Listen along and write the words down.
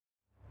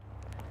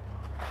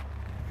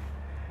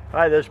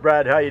Hi, this is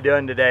Brad. How you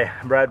doing today?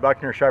 Brad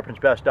Buckner,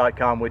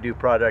 SharpensBest.com. We do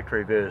product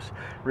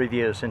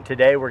reviews, and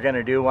today we're going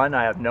to do one.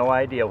 I have no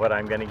idea what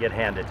I'm going to get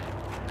handed.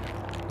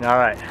 All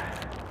right,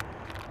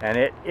 and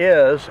it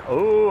is,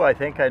 oh, I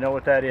think I know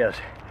what that is.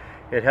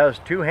 It has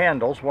two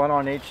handles, one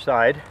on each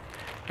side,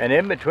 and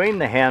in between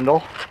the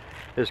handle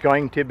is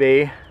going to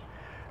be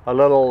a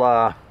little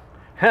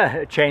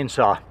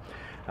chainsaw.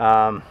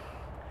 I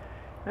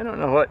don't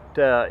know what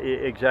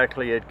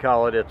exactly you'd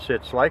call it.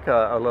 It's like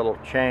a little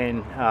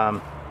chain.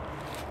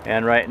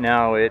 And right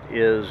now it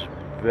is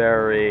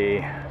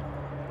very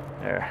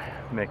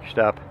mixed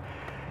up.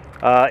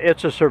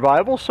 It's a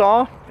survival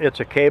saw. It's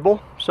a cable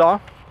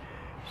saw.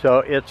 So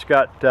it's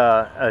got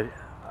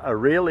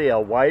really a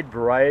wide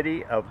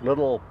variety of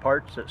little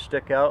parts that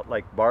stick out,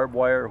 like barbed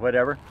wire or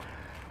whatever.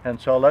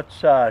 And so let's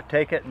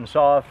take it and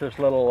saw off this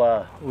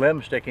little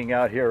limb sticking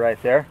out here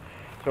right there.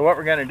 So what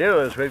we're going to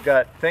do is we've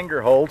got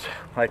finger holes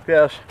like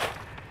this,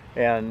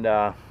 and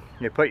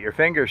you put your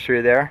fingers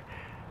through there,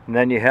 and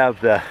then you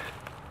have the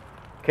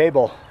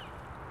cable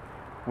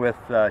with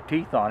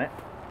teeth on it.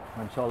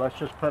 And so let's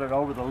just put it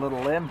over the little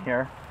limb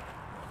here,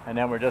 and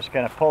then we're just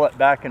going to pull it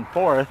back and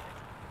forth.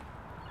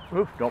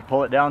 Oof, don't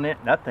pull it down it.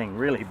 That thing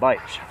really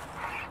bites.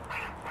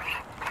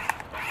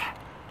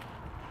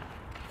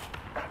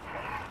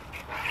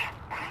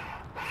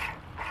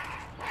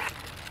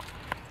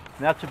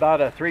 And that's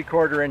about a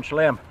 3/4 inch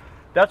limb.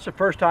 That's the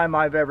first time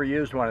I've ever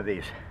used one of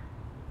these.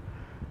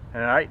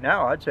 And right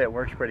now I'd say it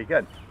works pretty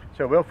good.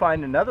 So we'll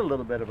find another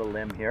little bit of a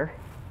limb here.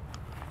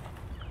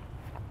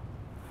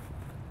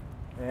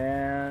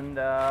 And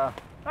I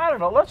don't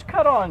know, let's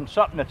cut on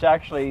something that's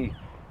actually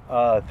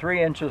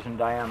 3 inches in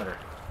diameter.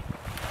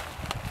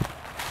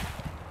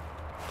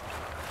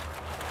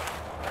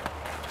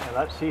 And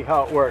let's see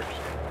how it works.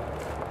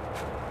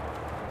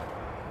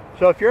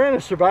 So if you're in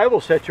a survival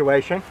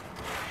situation,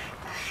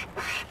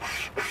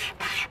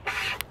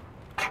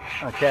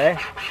 okay,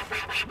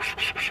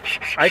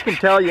 I can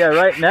tell you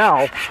right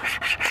now,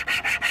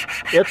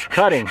 it's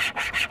cutting.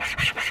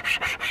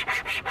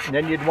 And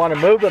then you'd want to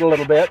move it a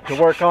little bit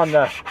to work on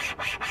the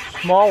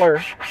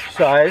smaller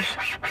size,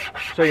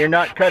 so you're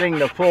not cutting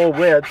the full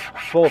width,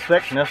 full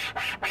thickness.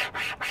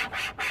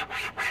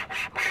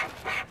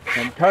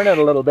 And turn it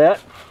a little bit.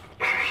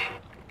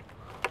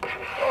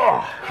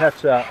 Oh,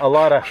 that's a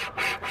lot of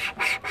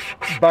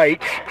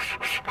bite.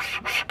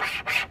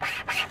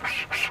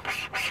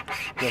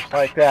 Just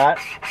like that.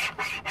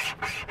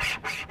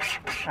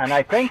 And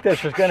I think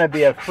this is going to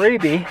be a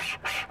freebie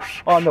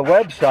on the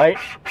website.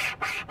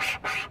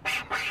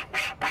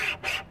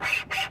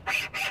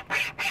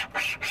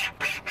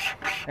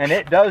 And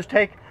it does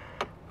take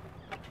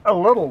a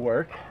little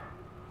work.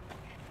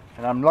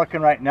 And I'm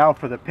looking right now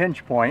for the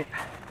pinch point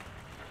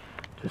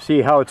to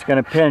see how it's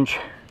going to pinch.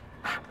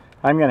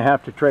 I'm going to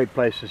have to trade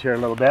places here a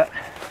little bit.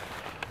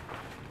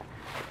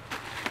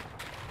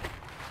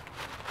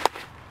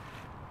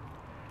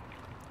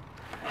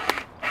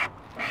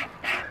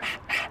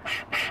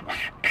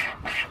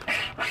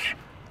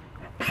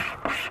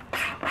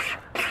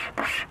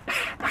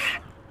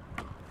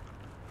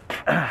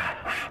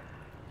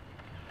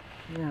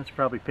 Yeah, it's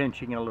probably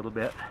pinching it a little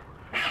bit.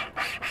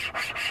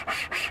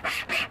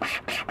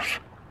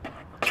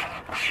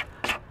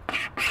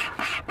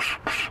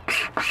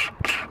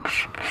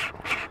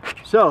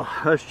 So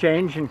let's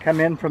change and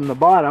come in from the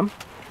bottom,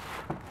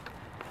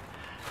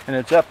 and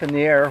it's up in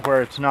the air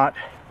where it's not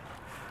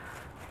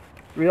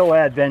real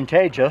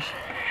advantageous,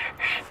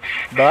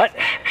 but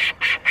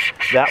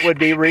that would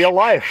be real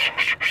life,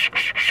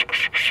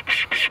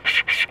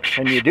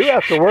 and you do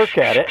have to work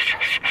at it.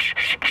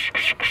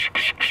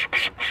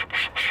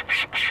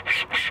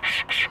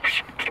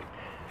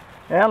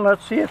 And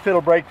let's see if it'll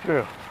break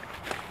through.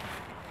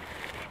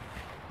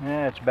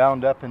 Yeah, it's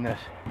bound up in this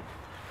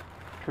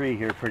tree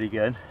here pretty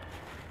good.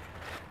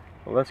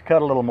 Well, let's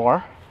cut a little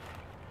more.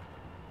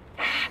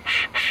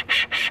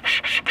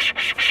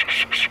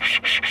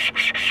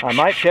 I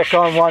might pick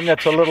on one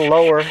that's a little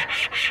lower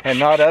and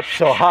not up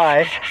so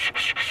high.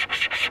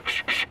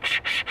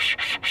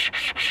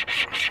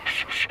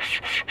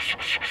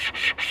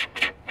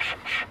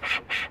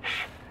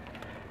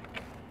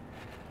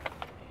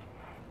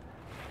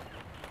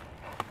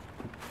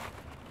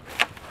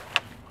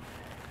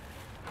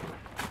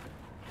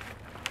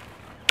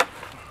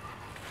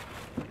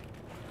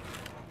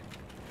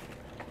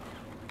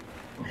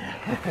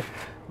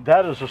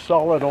 That is a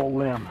solid old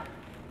limb.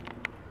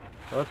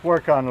 So let's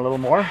work on it a little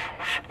more.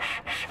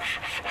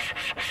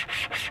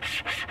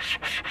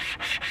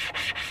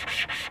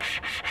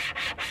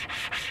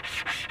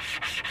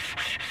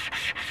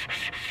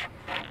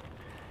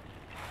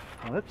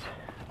 Well, it's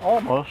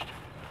almost.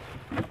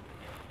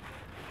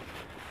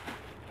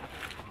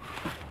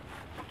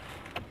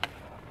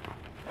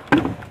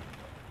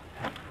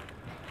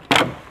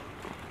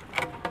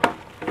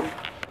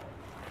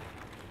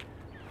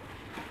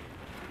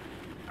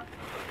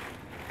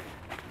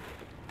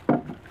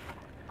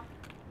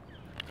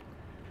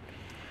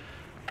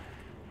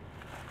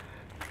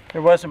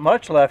 There wasn't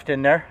much left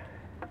in there.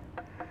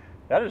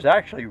 That is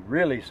actually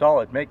really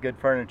solid. Make good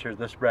furniture.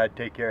 This is Brad.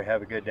 Take care.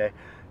 Have a good day.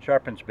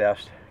 Sharpen's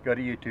Best. Go to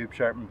YouTube,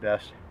 Sharpen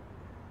Best.